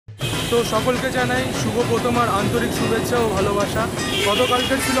তো সকলকে জানাই শুভ প্রথম আর আন্তরিক শুভেচ্ছা ও ভালোবাসা।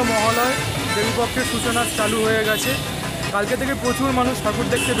 গতকালকের ছিল মহালয়, দেবীপক্ষের সূচনা চালু হয়ে গেছে। কালকে থেকে প্রচুর মানুষ ঠাকুর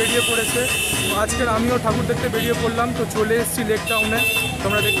দেখতে বেরিয়ে পড়েছে। আজকের আমিও ঠাকুর দেখতে বেরিয়ে পড়লাম। তো চলে এসেছি লেক টাউনে।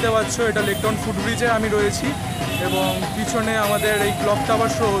 তোমরা দেখতে পাচ্ছ এটা লেক টাউন ফুটব্রিজে আমি রয়েছি এবং পিছনে আমাদের এই ক্লক টাওয়ার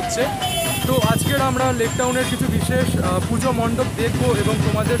শো হচ্ছে। তো আজকের আমরা লেক টাউনের কিছু বিশেষ পুজো মণ্ডপ দেখবো এবং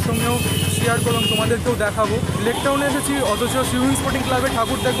তোমাদের সঙ্গেও শেয়ার করলাম, তোমাদেরকেও দেখাবো। লেক টাউনে এসেছি অথচ সুইমিং স্পোর্টিং ক্লাবে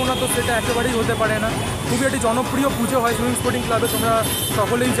ঠাকুর দেখবো না, তো সেটা একেবারেই হতে পারে না। খুবই একটি জনপ্রিয় পুজো হয় সুইমিং স্পোর্টিং ক্লাবে, তোমরা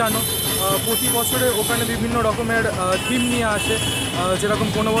সকলেই জানো। প্রতি বছরে ওখানে বিভিন্ন রকমের থিম নিয়ে আসে, যেরকম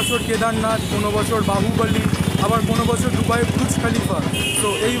কোনো বছর কেদারনাথ, কোনো বছর বাহুবলী, আবার কোনো বছর দুবাই বুর্জ খলিফা। তো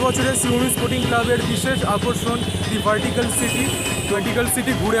এই বছরের সুইমিং স্পোর্টিং ক্লাবের বিশেষ আকর্ষণ দি ভার্টিক্যাল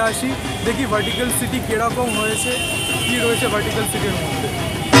সিটি ঘুরে আসি, দেখি ভার্টিক্যাল সিটি কীরকম হয়েছে, কী রয়েছে ভার্টিক্যাল সিটির মধ্যে।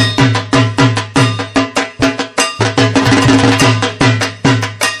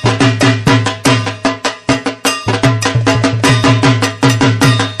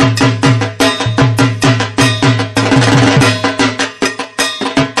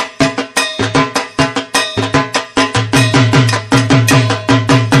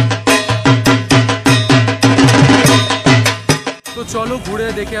 চলো ঘুরে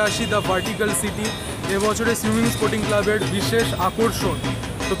দেখে আসি দ্য ভার্টিক্যাল সিটি, এবছরের সুইমিং স্পোর্টিং ক্লাবের বিশেষ আকর্ষণ।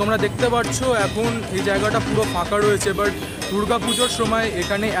 তো তোমরা দেখতে পাচ্ছ এখন এই জায়গাটা পুরো ফাঁকা রয়েছে, বাট দুর্গা পুজোর সময়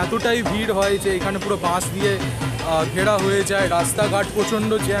এখানে এতটাই ভিড় হয় যে এখানে পুরো বাঁশ দিয়ে ঘেরা হয়ে যায়, রাস্তাঘাট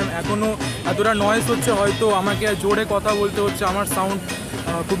প্রচণ্ড জ্যাম। এখনও এতটা নয়েজ হচ্ছে, হয়তো আমাকে জোরে কথা বলতে হচ্ছে, আমার সাউন্ড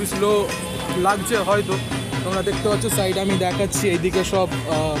খুবই স্লো লাগছে হয়তো। তোমরা দেখতে পাচ্ছ সাইডে আমি দেখাচ্ছি, এইদিকে সব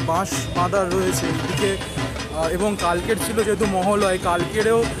বাঁশ বাঁধা রয়েছে এইদিকে। এবং কালকের ছিল যেহেতু মহালয়,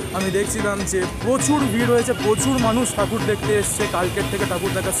 কালকেরও আমি দেখছিলাম যে প্রচুর ভিড় হয়েছে, প্রচুর মানুষ ঠাকুর দেখতে এসছে, কালকের থেকে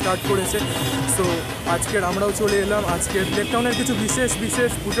ঠাকুর দেখা স্টার্ট করেছে। সো আজকের আমরাও চলে এলাম, আজকের লেক টাউনের কিছু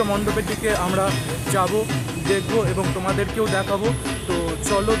বিশেষ পুজো মণ্ডপের দিকে আমরা যাব, দেখব এবং তোমাদেরকেও দেখাবো। তো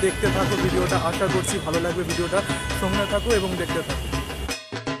চলো দেখতে থাকো ভিডিওটা, আশা করছি ভালো লাগবে ভিডিওটা, সঙ্গে থাকো এবং দেখতে থাকো।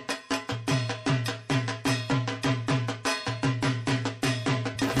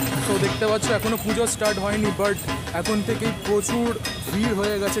 তো দেখতে পাচ্ছ এখনও পুজো স্টার্ট হয়নি, বাট এখন থেকেই প্রচুর ভিড়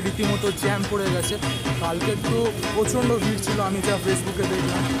হয়ে গেছে, রীতিমতো জ্যাম পড়ে গেছে। কালকে তো প্রচণ্ড ভিড় ছিল, আমি যা ফেসবুকে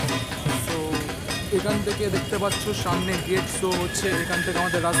দেখলাম। তো এখান থেকে দেখতে পাচ্ছ সামনে গেট শো হচ্ছে, এখান থেকে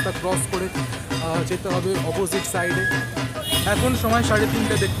আমাদের রাস্তা ক্রস করে যেতে হবে অপোজিট সাইডে। এখন সময়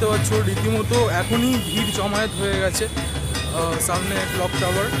 3:30, দেখতে পাচ্ছ রীতিমতো এখনই ভিড় জমায়েত হয়ে গেছে সামনে ক্লক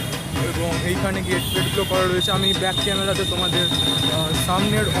টাওয়ার এবং এইখানে গেটগুলো করা রয়েছে। আমি ব্যাক ক্যামেরাতে তোমাদের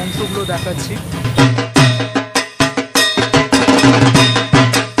সামনের অংশগুলো দেখাচ্ছি।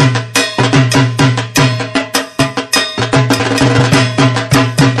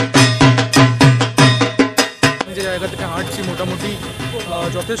 যে জায়গা থেকে হাঁটছি মোটামুটি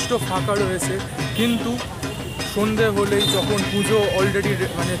যথেষ্ট ফাঁকা রয়েছে, কিন্তু সন্ধে হলেই যখন পুজো অলরেডি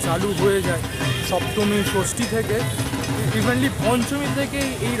মানে চালু হয়ে যায়, সপ্তমী ষষ্ঠী থেকে ইভেনলি পঞ্চমী থেকে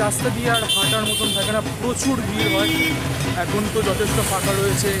এই রাস্তা দিয়ে আর হাঁটার মতন থাকে না, প্রচুর ভিড় হয়। এখন তো যথেষ্ট ফাঁকা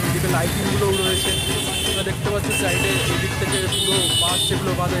রয়েছে, এদিকে লাইটিংগুলোও রয়েছে। তোমরা দেখতে পাচ্ছ সাইডে এদিক থেকে পুরো বাস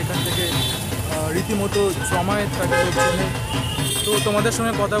যেগুলো বাঁধে, এখান থেকে রীতিমতো জমায়েত থাকে লোকজনে। তো তোমাদের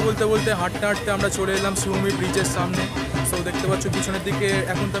সঙ্গে কথা বলতে বলতে হাঁটতে হাঁটতে আমরা চলে এলাম শিবভূমি ব্রিজের সামনে। তো দেখতে পাচ্ছ পিছনের দিকে,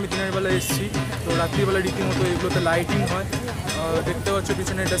 এখন তো আমি দিনের বেলা এসেছি, তো রাত্রিবেলা রীতিমতো এগুলোতে লাইটিং হয়। দেখতে পাচ্ছ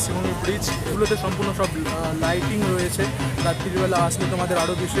পিছনে এটা শিবভূমি ব্রিজ, এগুলোতে সম্পূর্ণ সব লাইটিং রয়েছে। রাত্রিবেলা আসলে তোমাদের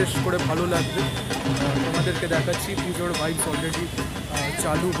আরও বিশেষ করে ভালো লাগবে। তোমাদেরকে দেখাচ্ছি পুজোর ভাইবস অলরেডি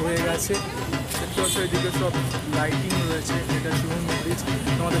চালু হয়ে গেছে। দেখতে পাচ্ছ এদিকে সব লাইটিং রয়েছে, এটা শিবভূমি ব্রিজ।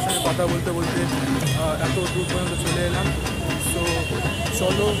 তোমাদের সঙ্গে কথা বলতে বলতে এত দূর পর্যন্ত চলে এলাম। তো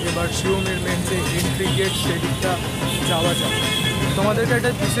চলো এবার শিবভূমির মেন যে এন্ট্রি গেট সেদিকটা যাওয়া যায়। তোমাদেরকে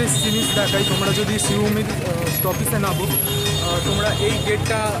একটা বিশেষ জিনিস দেখাই, তোমরা যদি শিবভূমির স্টপিসে নামো তোমরা এই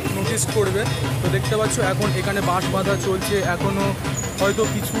গেটটা নোটিস করবে। তো দেখতে পাচ্ছ এখন এখানে বাঁশ বাঁধা চলছে, এখনও হয়তো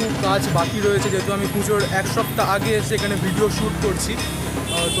কিছু কাজ বাকি রয়েছে, যেহেতু আমি পুজোর 1 সপ্তাহ আগে এসে এখানে ভিডিও শ্যুট করছি।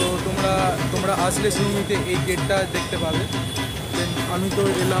 তো তোমরা আসলে শিবভূমিতে এই গেটটা দেখতে পাবে। দেন আমি তো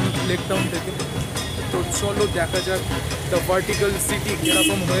এলাম লেক টাউন থেকে, তো চলো দেখা যাক দ্য ভার্টিক্যাল সিটি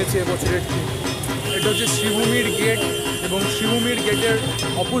এরকম হয়েছে এবছরের। এটা হচ্ছে শিবভূমির গেট এবং শিবভূমির গেটের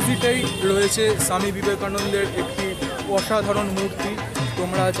অপোজিটেই রয়েছে স্বামী বিবেকানন্দের একটি অসাধারণ মূর্তি।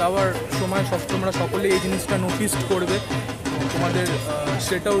 তোমরা যাওয়ার সময় তোমরা সকলে এই জিনিসটা নোটিস করবে, তোমাদের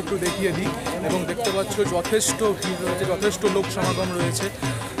সেটাও একটু দেখিয়ে দিই। এবং দেখতে পাচ্ছ যথেষ্ট ভিড় রয়েছে, যথেষ্ট লোক সমাগম রয়েছে।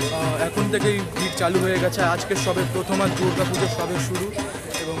 এখন থেকেই ভিড় চালু হয়ে গেছে, আজকের সবে প্রথম আর দুর্গা পুজোর সবে শুরু।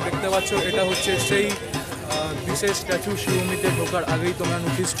 এবং দেখতে পাচ্ছ এটা হচ্ছে সেই বিশেষ স্ট্যাচু শিবভূমিতে ঢোকার আগেই তোমরা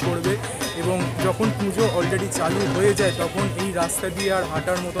নোটিস করবে, এবং যখন পুজো অলরেডি চালু হয়ে যায় তখন এই রাস্তা দিয়ে আর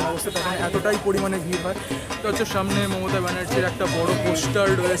হাঁটার মতন অবস্থা থাকে না, এতটাই পরিমাণে ভিড় হয়। তো হচ্ছে সামনে মমতা ব্যানার্জির একটা বড় পোস্টার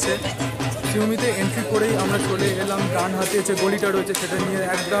রয়েছে। শিবভূমিতে এন্ট্রি করেই আমরা চলে এলাম ডান হাতে যে গলিটা রয়েছে সেটা নিয়ে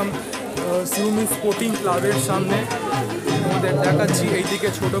একদম শিবভূমি স্পোর্টিং ক্লাবের সামনে। আমাদের দেখাচ্ছি এইদিকে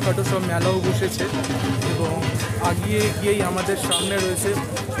ছোটোখাটো সব মেলাও বসেছে, এবং আগিয়ে গিয়েই আমাদের সামনে রয়েছে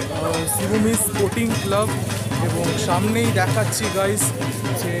শিবভূমি স্পোর্টিং ক্লাব, এবং সামনেই দেখাচ্ছি গাইস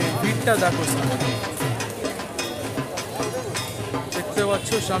যে ভিড়টা দেখো, দেখতে পাচ্ছ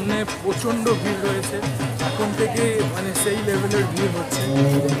সামনে প্রচণ্ড ভিড় রয়েছে, এখন থেকে মানে সেই লেভেলের ভিড় হচ্ছে।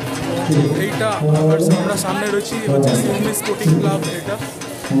 এইটা আমরা সামনে রয়েছি হচ্ছে শিবভূমি স্পোর্টিং ক্লাব এটা,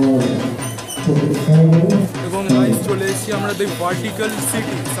 এবং গাইস চলে এসেছি আমরা দ্য ভার্টিক্যাল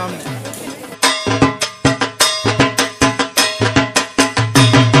সিটি সামনে।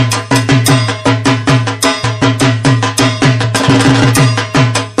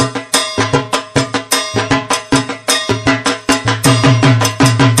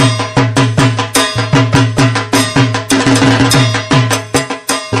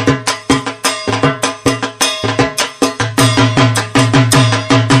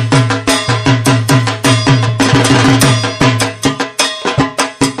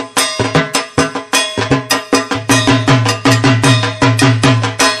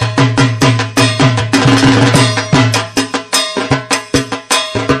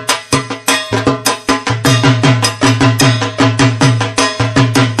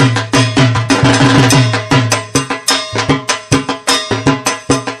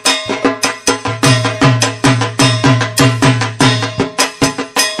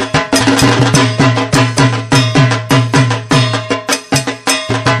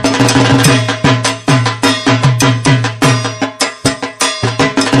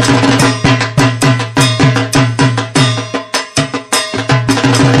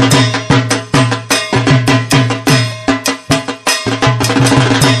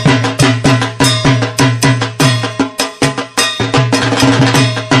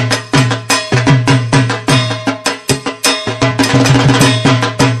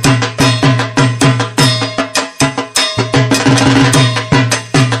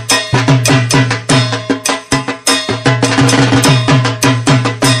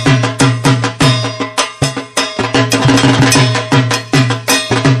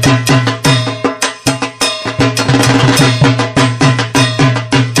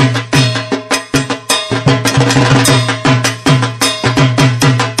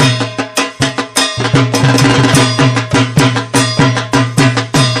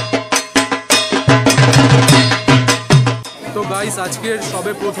 আজকের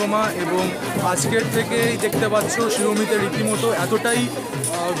সবে প্রথমা, এবং আজকের থেকেই দেখতে পাচ্ছ শিবভূমিতে রীতিমতো এতটাই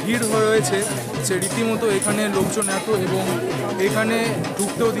ভিড় রয়েছে যে রীতিমতো এখানে লোকজন এত, এবং এখানে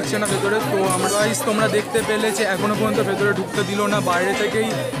ঢুকতেও দিচ্ছে না ভেতরে। তো আমরা তোমরা দেখতে পেলে যে এখনও পর্যন্ত ভেতরে ঢুকতে দিল না, বাইরে থেকেই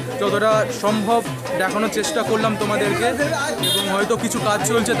যতটা সম্ভব দেখানোর চেষ্টা করলাম তোমাদেরকে, এবং হয়তো কিছু কাজ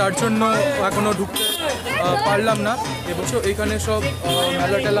চলছে তার জন্য এখনও ঢুকতে পারলাম না। এবং এখানে সব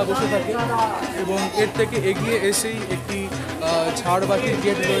মেলা টেলা বসে থাকে, এবং এর থেকে এগিয়ে এসেই একটি ঝাড়বাতির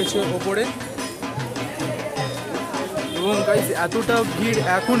গেট রয়েছে ওপরে। এবং গাইস এতটা ভিড়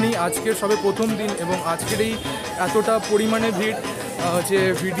এখনই, আজকের সবে প্রথম দিন, এবং আজকের এই এতটা পরিমাণে ভিড় যে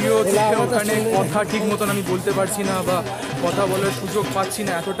ভিডিও থেকে ওখানে কথা ঠিক মতন আমি বলতে পারছি না, বা কথা বলার সুযোগ পাচ্ছি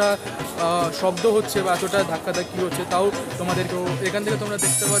না, এতটা শব্দ হচ্ছে বা এতটা ধাক্কাধাক্কি হচ্ছে। তাও তোমাদেরকেও এখান থেকে তোমরা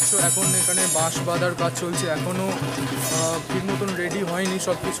দেখতে পাচ্ছ এখন এখানে বাঁশ বাঁধার কাজ চলছে, এখনও ঠিক মতন রেডি হয়নি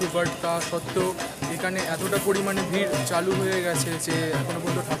সব কিছু, বাট তা সত্ত্বেও এখানে এতটা পরিমাণে ভিড় চালু হয়ে গেছে যে এখনও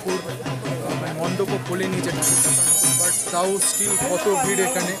পর্যন্ত ঠাকুর মণ্ডপও খোলেনি যে ঠাকুর থাকার মতো, বাট তাও স্টিল কত ভিড়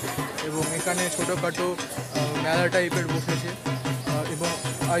এখানে। এবং এখানে ছোটোখাটো মেলা টাইপের বসেছে, এবং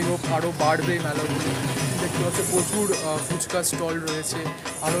আই হোপ আরও বাড়বে মেলাগুলো। দেখতে পাচ্ছি প্রচুর ফুচকা স্টল রয়েছে,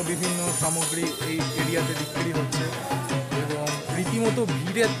 আরও বিভিন্ন সামগ্রী এই এরিয়াতে বিক্রি হচ্ছে, এবং রীতিমতো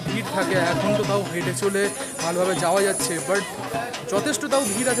ভিড় থাকে। এখন তো তাও হেঁটে চলে ভালোভাবে যাওয়া যাচ্ছে, বাট যথেষ্ট তাও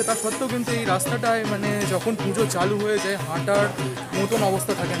ভিড় আছে, তা সত্ত্বেও কিন্তু এই রাস্তাটায় মানে যখন পুজো চালু হয়ে যায় হাঁটার মতন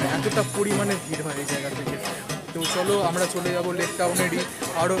অবস্থা থাকে না, এতটা পরিমাণে ভিড় হয় এই জায়গা থেকে। তো চলো আমরা চলে যাব লেক টাউনেরই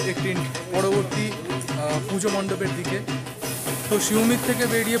আরও একটি পরবর্তী পুজো মণ্ডপের দিকে। তো শিবভূমির থেকে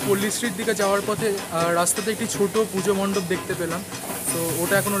বেরিয়ে পল্লীশ্রীর দিকে যাওয়ার পথে রাস্তাতে একটি ছোট পুজো মণ্ডপ দেখতে পেলাম, তো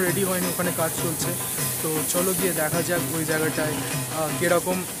ওটা এখনও রেডি হয়নি, ওখানে কাজ চলছে। তো চলো গিয়ে দেখা যাক ওই জায়গাটায়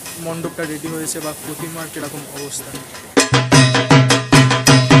কীরকম মণ্ডপটা রেডি হয়েছে বা প্রতিমার কীরকম অবস্থা।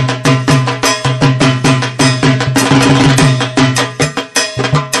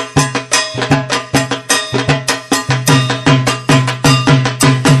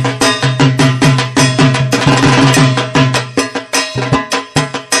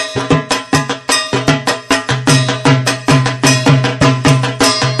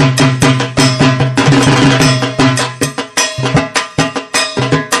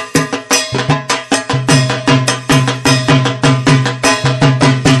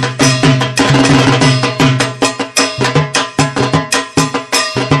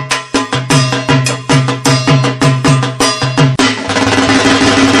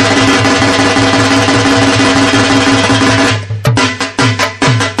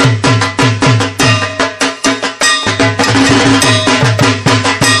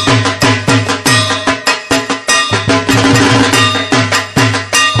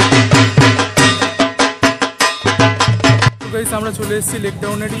 চলে এসেছি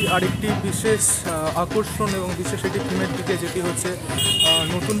লেকডাউনেরই আরেকটি বিশেষ আকর্ষণ এবং বিশেষ একটি থিমের দিকে, যেটি হচ্ছে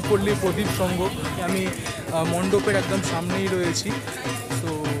নতুন পল্লী প্রদীপ সংঘ। আমি মণ্ডপের একদম সামনেই রয়েছি। তো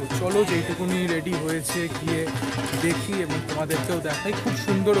চলো যেইটুকুনি রেডি হয়েছে গিয়ে দেখি এবং তোমাদেরকেও দেখাই। খুব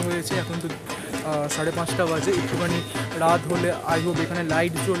সুন্দর হয়েছে। এখন তো 5:30 বাজে, একটুখানি রাত হলে আই হোপ এখানে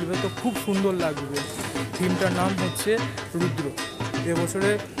লাইট জ্বলবে, তো খুব সুন্দর লাগবে। থিমটার নাম হচ্ছে রুদ্র। এবছরে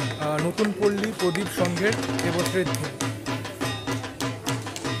নতুন পল্লী প্রদীপ সংঘের এবছরের থিম।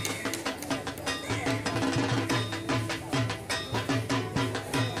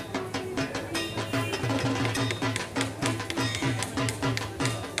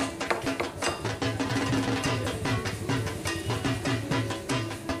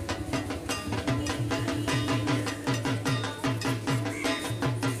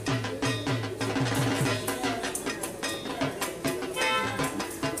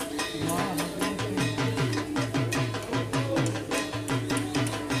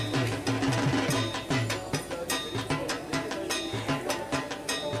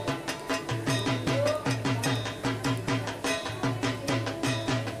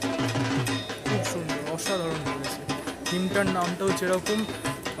 অসাধারণ হয়েছে। থিমটার নামটাও যেরকম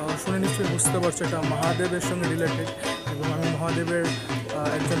শুনে নিশ্চয়ই বুঝতে পারছো, এটা মহাদেবের সঙ্গে রিলেটেড এবং আমি মহাদেবের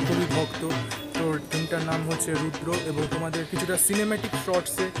একজন খুবই ভক্ত। তো থিমটার নাম হচ্ছে রুদ্র এবং তোমাদের কিছুটা সিনেম্যাটিক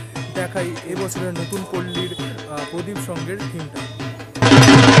শর্টসে দেখাই এবছরের নতুন পল্লীর প্রদীপ সংঘের থিমটা।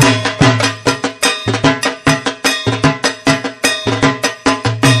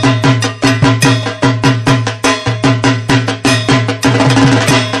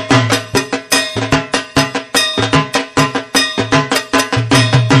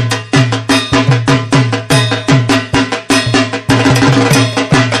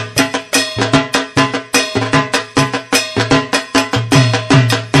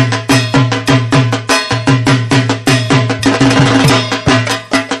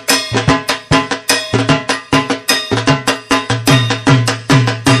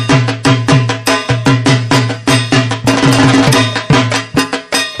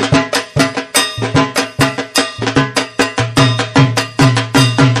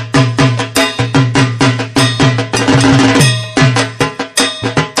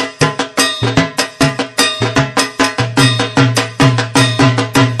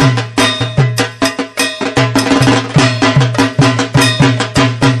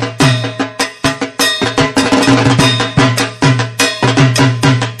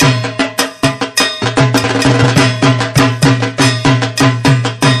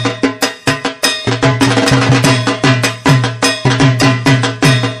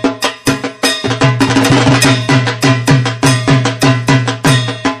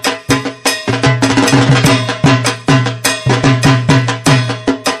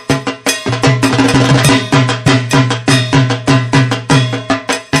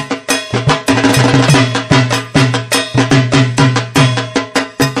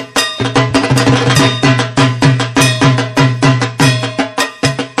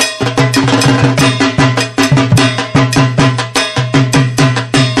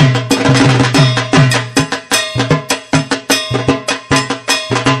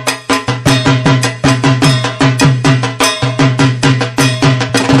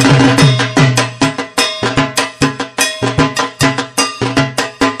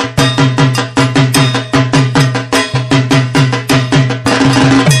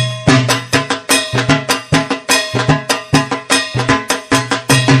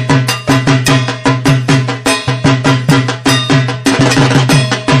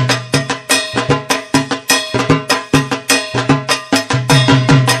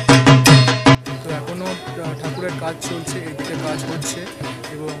 কাজ চলছে, এদিকে কাজ হচ্ছে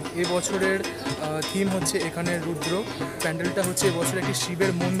এবং এবছরের থিম হচ্ছে এখানে রুদ্র। প্যান্ডেলটা হচ্ছে এবছর একটি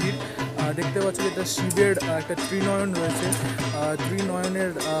শিবের মন্দির। দেখতে পাচ্ছি এটা শিবের একটা ত্রিনয়ন রয়েছে,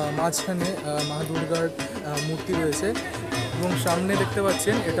 ত্রিনয়নের মাঝখানে মা দুর্গার মূর্তি রয়েছে এবং সামনে দেখতে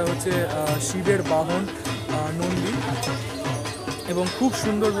পাচ্ছেন এটা হচ্ছে শিবের বাহন নন্দী এবং খুব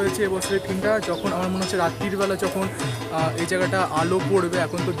সুন্দর হয়েছে এবছরের থিমটা। যখন আমার মনে হচ্ছে রাত্রির বেলা যখন এই জায়গাটা আলো পড়বে,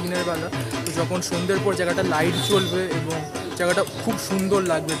 এখন তো দিনের বেলা, তো যখন সন্ধ্যের পর জায়গাটা লাইট জ্বলবে এবং জায়গাটা খুব সুন্দর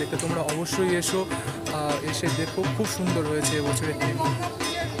লাগবে দেখতে। তোমরা অবশ্যই এসে দেখো, খুব সুন্দর হয়েছে এবছরের থিম।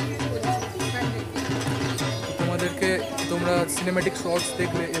 তোমাদেরকে তোমরা সিনেম্যাটিক শর্টস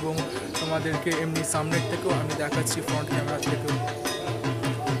দেখলে এবং তোমাদেরকে এমনি সামনের থেকেও আমি দেখাচ্ছি, ফ্রন্ট ক্যামেরা থেকেও।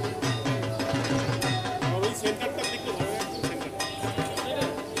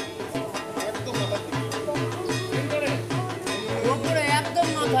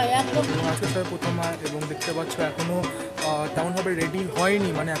 আজকে সবাই প্রথমা এবং দেখতে পাচ্ছ এখনও তেমনভাবে রেডি হয়নি,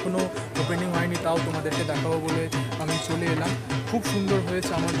 মানে এখনও ওপেনিং হয়নি, তাও তোমাদেরকে দেখাবো বলে আমি চলে এলাম। খুব সুন্দর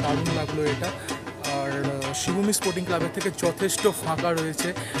হয়েছে, আমার দারুণ লাগলো এটা। আর শিবভূমি স্পোর্টিং ক্লাবের থেকে যথেষ্ট ফাঁকা রয়েছে,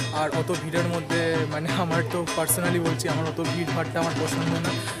 আর অত ভিড়ের মধ্যে মানে আমার তো পার্সোনালি বলছি আমার অত ভিড় ভাড়টা আমার পছন্দ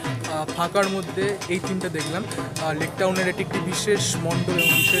না। ফাঁকার মধ্যে এই তিনটে দেখলাম। লেক টাউনের এটি একটি বিশেষ মণ্ডপ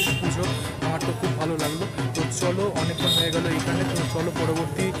এবং বিশেষ পুজো, আমার তো খুব ভালো লাগলো। তো চলো, অনেকক্ষণ হয়ে গেলো এইখানে, তো চলো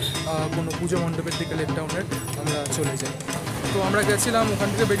পরবর্তী কোনো পুজো মণ্ডপের দিকে লেক টাউনের আমরা চলে যাই। তো আমরা গেছিলাম ওখান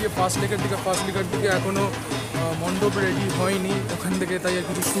থেকে বেরিয়ে ফার্স্ট লেকের দিকে এখনও মণ্ডপ রেডি হয়নি ওখান থেকে, তাই আর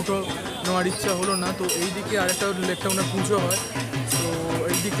কিছু শ্যুটও নেওয়ার ইচ্ছা হলো না। তো এই দিকে আরেকটা লেক টাউনের পুজো হয়, তো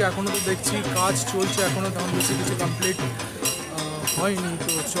এই দিকে এখনও তো দেখছি কাজ চলছে, এখনও তেমন বেশি কিছু কমপ্লিট হয়নি।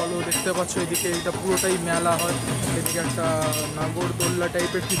 তো চলো, দেখতে পাচ্ছ এদিকে এটা পুরোটাই মেলা হয়, এদিকে একটা নাগরদোল্লা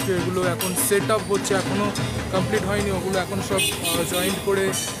টাইপের কিছু, এগুলো এখন সেট আপ হচ্ছে, এখনও কমপ্লিট হয়নি, ওগুলো এখন সব জয়েন্ট করে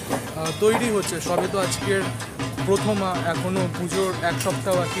তৈরি হচ্ছে। সবে তো আজকের প্রথমা, এখনও পুজোর এক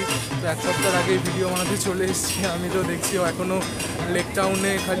সপ্তাহ বাকি, তো এক সপ্তাহ আগেই ভিডিও বানাতে চলে এসেছি। আমি তো দেখছি এখনও লেক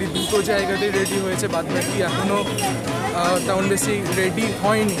টাউনে খালি দুটো জায়গাতেই রেডি হয়েছে, বাদবাকি এখনও তেমন বেশি রেডি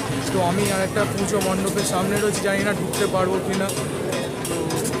হয়নি। তো আমি আর একটা পুজো মণ্ডপের সামনে রয়েছি, জানি না ঢুকতে পারবো কি না,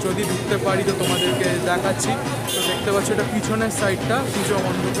 তো যদি ঢুকতে পারি তো তোমাদেরকে দেখাচ্ছি। তো দেখতে পাচ্ছ এটা পিছনের সাইডটা পুজো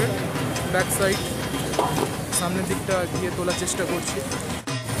মণ্ডপের, ব্যাক সাইড, সামনের দিকটা গিয়ে তোলার চেষ্টা করছি।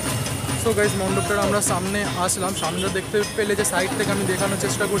 সো গাইজ, মণ্ডপটার আমরা সামনে আসলাম, সামনে দেখতে পেলে যে সাইড থেকে আমি দেখানোর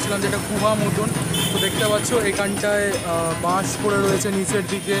চেষ্টা করছিলাম যে এটা গুহা মতন। তো দেখতে পাচ্ছ এখানটায় বাঁশ পড়ে রয়েছে, নিচের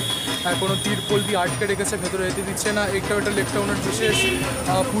দিকে কোনো তিরপল দিয়ে আটকে রেখেছে, ভেতরে যেতে দিচ্ছে না। এটা লেক টাউনের বিশেষ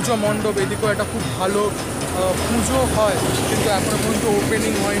পুজো মণ্ডপ, এদিকেও একটা খুব ভালো পুজো হয়, কিন্তু এখনও পর্যন্ত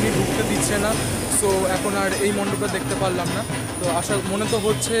ওপেনিং হয়নি, ঢুকতে দিচ্ছে না। সো এখন আর এই মণ্ডপটা দেখতে পারলাম না। তো মনে তো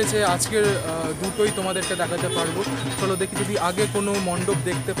হচ্ছে যে আজকের দুটোই তোমাদেরকে দেখাতে পারবো। চলো দেখি, যদি আগে কোনো মণ্ডপ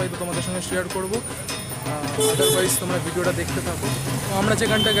দেখতে পাই তো তোমাদের সঙ্গে শেয়ার করবো, আদারওয়াইজ তোমরা ভিডিওটা দেখতে থাকো। তো আমরা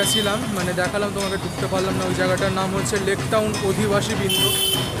যেখানটা গেছিলাম, মানে দেখালাম তোমাকে, ঢুকতে পারলাম না, ওই জায়গাটার নাম হচ্ছে লেক টাউন অধিবাসী বৃন্দ।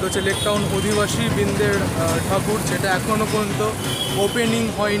 তো হচ্ছে লেক টাউন অধিবাসী বৃন্দের ঠাকুর, যেটা এখনও পর্যন্ত ওপেনিং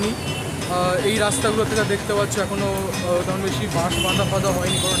হয়নি। এই রাস্তাগুলো থেকে দেখতে পাচ্ছ এখনও তেমন বেশি বাঁশ বাঁধা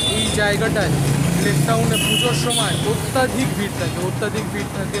হয়নি, কারণ এই জায়গাটায় লেক টাউনে পুজোর সময় অত্যাধিক ভিড়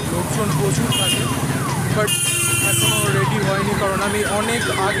থাকে, লোকজন প্রচুর থাকে, বাট এখনও রেডি হয়নি, কারণ আমি অনেক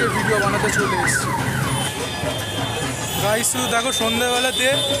আগে ভিডিও বানাতে চলে এসেছি। গাইস, শুধু দেখো সন্ধ্যাবেলাতে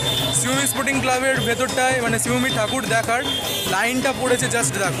শিবভূমি স্পোর্টিং ক্লাবের ভেতরটায়, মানে শিবভূমি ঠাকুর দেখার লাইনটা পড়েছে,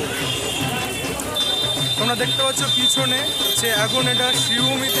 জাস্ট দেখো। তোমরা দেখতে পাচ্ছ পিছনে যে এখন এটা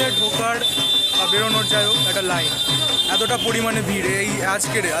শিবভূমিতে ঢোকার বেরোনোর যাই হোক একটা লাইন, এতটা পরিমাণে ভিড় এই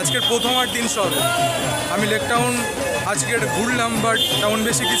আজকের প্রথমার দিন। সব আমি লেক টাউন আজকের ঘুরলাম, বাট তেমন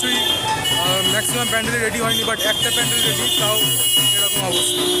বেশি কিছুই ম্যাক্সিমাম প্যান্ডেলে রেডি হয়নি, বাট একটা প্যান্ডেল রেডি, তাও এরকম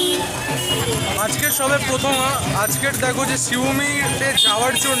অবস্থা। আজকের সবে প্রথমা, আজকের দেখো যে শিবভূমিতে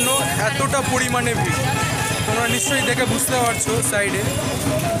যাওয়ার জন্য এতটা পরিমাণে ভিড়, তোমরা নিশ্চয়ই দেখে বুঝতে পারছো সাইডে।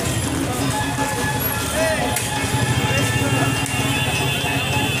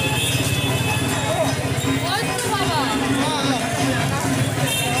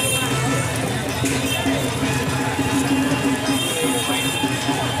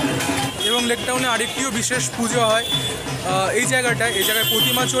 এবং লেক টাউনে আরেকটিও বিশেষ পুজো হয় এই জায়গায়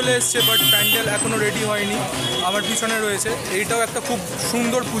প্রতিমা চলে এসছে, বাট প্যান্ডেল এখনও রেডি হয়নি, আমার পিছনে রয়েছে। এইটাও একটা খুব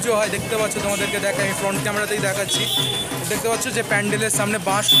সুন্দর পুজো হয়, দেখতে পাচ্ছ, তোমাদেরকে দেখাই, আমি ফ্রন্ট ক্যামেরাতেই দেখাচ্ছি। দেখতে পাচ্ছ যে প্যান্ডেলের সামনে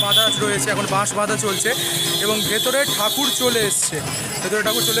বাঁশ বাঁধা রয়েছে, এখন বাঁশ বাঁধা চলছে, এবং ভেতরে ঠাকুর চলে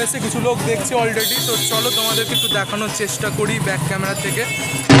এসছে, কিছু লোক দেখছে অলরেডি। তো চলো তোমাদেরকে একটু দেখানোর চেষ্টা করি ব্যাক ক্যামেরা থেকে।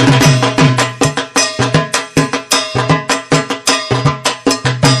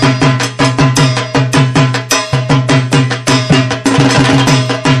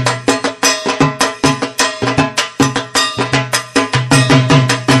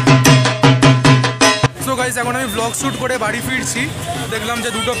 এখন আমি ব্লগ শ্যুট করে বাড়ি ফিরছি, দেখলাম যে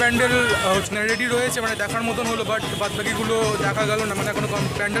দুটো প্যান্ডেল রেডি রয়েছে, মানে দেখার মতন হলো, বাট বাদবাকিগুলো দেখা গেল না, মানে এখনও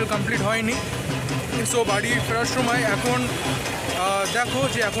প্যান্ডেল কমপ্লিট হয়নি। সো বাড়ি ফেরার সময় এখন দেখো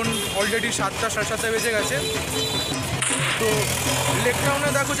যে এখন অলরেডি 7টা, 7:30 বেজে গেছে। তো লেক টাউনে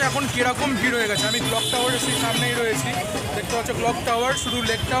দেখো যে এখন কীরকম ভিড় হয়ে গেছে। আমি ক্লক টাওয়ারের সেই সামনেই রয়েছি, দেখতে পাচ্ছ ক্লক টাওয়ার, শুধু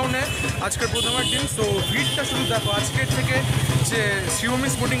লেক টাউনে আজকের প্রথমার দিন। সো ভিড়টা শুধু দেখো আজকের থেকে, যে শিবভূমি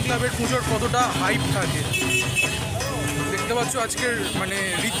স্পোর্টিং ক্লাবের পুজোর কতটা হাইপ থাকে। দেখতে পাচ্ছ আজকের মানে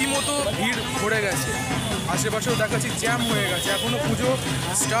রীতিমতো ভিড় ভরে গেছে, আশেপাশেও দেখাচ্ছি জ্যাম হয়ে গেছে, এখনও পুজো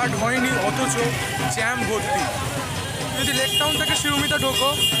স্টার্ট হয়নি অথচ জ্যাম ভর্তি। যদি লেক টাউন থেকে শিবভূমিতে ঢোকো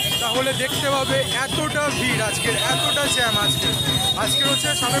তাহলে দেখতে পাবে এতটা ভিড় আজকের, এতটা জ্যাম আজকের হচ্ছে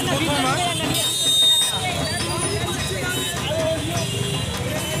সবে প্রথমবার।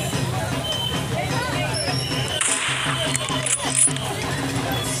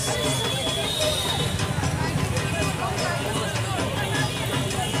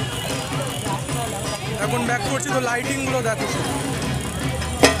 পুরো লাইটিংগুলো দেখো।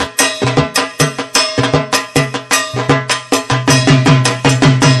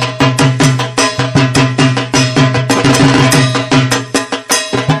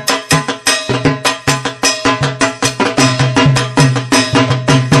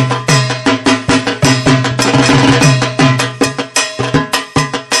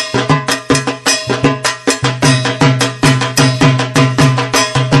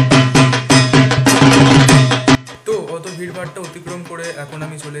 ভিড়ভাড়টা অতিক্রম করে এখন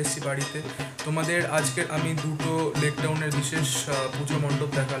আমি চলে এসেছি বাড়িতে। তোমাদের আজকের আমি দুটো লেক টাউনের বিশেষ পুজো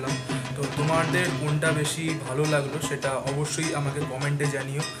মণ্ডপ দেখালাম। তো তোমাদের কোনটা বেশি ভালো লাগলো সেটা অবশ্যই আমাকে কমেন্টে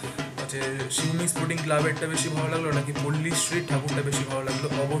জানিও, যে শিবভূমি স্পোর্টিং ক্লাবেরটা বেশি ভালো লাগলো নাকি পল্লী স্ট্রিট ঠাকুরটা বেশি ভালো লাগলো,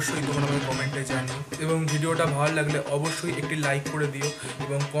 অবশ্যই তোমরা আমাকে কমেন্টে জানিও। এবং ভিডিওটা ভালো লাগলে অবশ্যই একটি লাইক করে দিও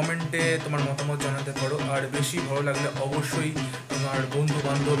এবং কমেন্টে তোমার মতামত জানাতে পারো। আর বেশি ভালো লাগলে অবশ্যই তোমার বন্ধু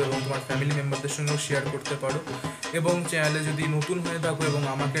বান্ধব এবং তোমার ফ্যামিলি মেম্বারদের সঙ্গেও শেয়ার করতে পারো। এবং চ্যানেলে যদি নতুন হয়ে থাকো এবং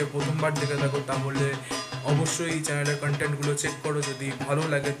আমাকে প্রথমবার দেখে থাকো তাহলে অবশ্যই চ্যানেলের কন্টেন্টগুলো চেক করো। যদি ভালো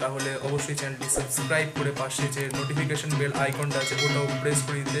লাগে তাহলে অবশ্যই চ্যানেলটি সাবস্ক্রাইব করে পাশে যে নোটিফিকেশন বেল আইকনটা আছে ওটাও প্রেস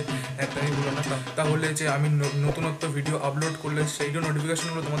করে দিতে একদমই ভুলো না। তাহলে যে আমি নতুনত্ব ভিডিও আপলোড করলে সেই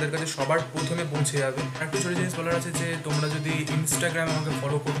নোটিফিকেশনগুলো তোমাদের কাছে সবার প্রথমে পৌঁছে যাবে। একটু ছোটো জিনিস বলার আছে যে তোমরা যদি ইনস্টাগ্রামে আমাকে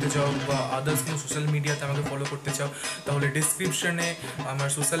ফলো করতে চাও বা আদার্স কোনো সোশ্যাল মিডিয়াতে আমাকে ফলো করতে চাও তাহলে ডিসক্রিপশনে আমার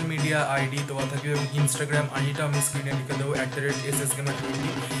সোশ্যাল মিডিয়া আইডি দেওয়া থাকবে এবং ইনস্টাগ্রাম আইডিটা আমি স্ক্রিনে লিখে দেবো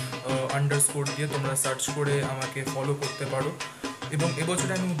 @SSGamer20 আন্ডারস্কোর দিয়ে তোমরা সার্চ করে আমাকে ফলো করতে পারো। এবং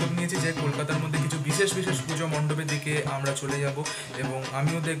এবছরে আমি উদ্যোগ নিয়েছি যে কলকাতার মধ্যে কিছু বিশেষ বিশেষ পুজো মণ্ডপের দিকে আমরা চলে যাব এবং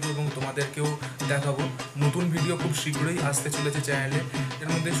আমিও দেখবো এবং তোমাদেরকেও দেখাবো। নতুন ভিডিও খুব শীঘ্রই আসতে চলেছে চ্যানেলে, এর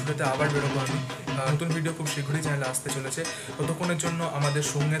মধ্যে শুরুতে আবার বেরোবো আমি। নতুন ভিডিও খুব শীঘ্রই চ্যানেলে আসতে চলেছে। ততক্ষণের জন্য আমাদের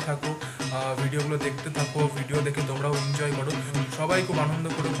সঙ্গে থাকো, ভিডিওগুলো দেখতে থাকো, ভিডিও দেখে তোমরাও এনজয় করো। সবাই খুব আনন্দ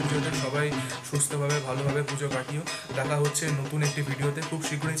করো পুজোতে, সবাই সুস্থভাবে ভালোভাবে পুজো কাটিও। দেখা হচ্ছে নতুন একটি ভিডিওতে, খুব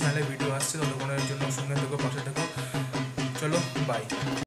শীঘ্রই চ্যানেলে ভিডিও আসছে। ততক্ষণের জন্য সঙ্গে থেকো, পাশে থেকো। চলো, বাই।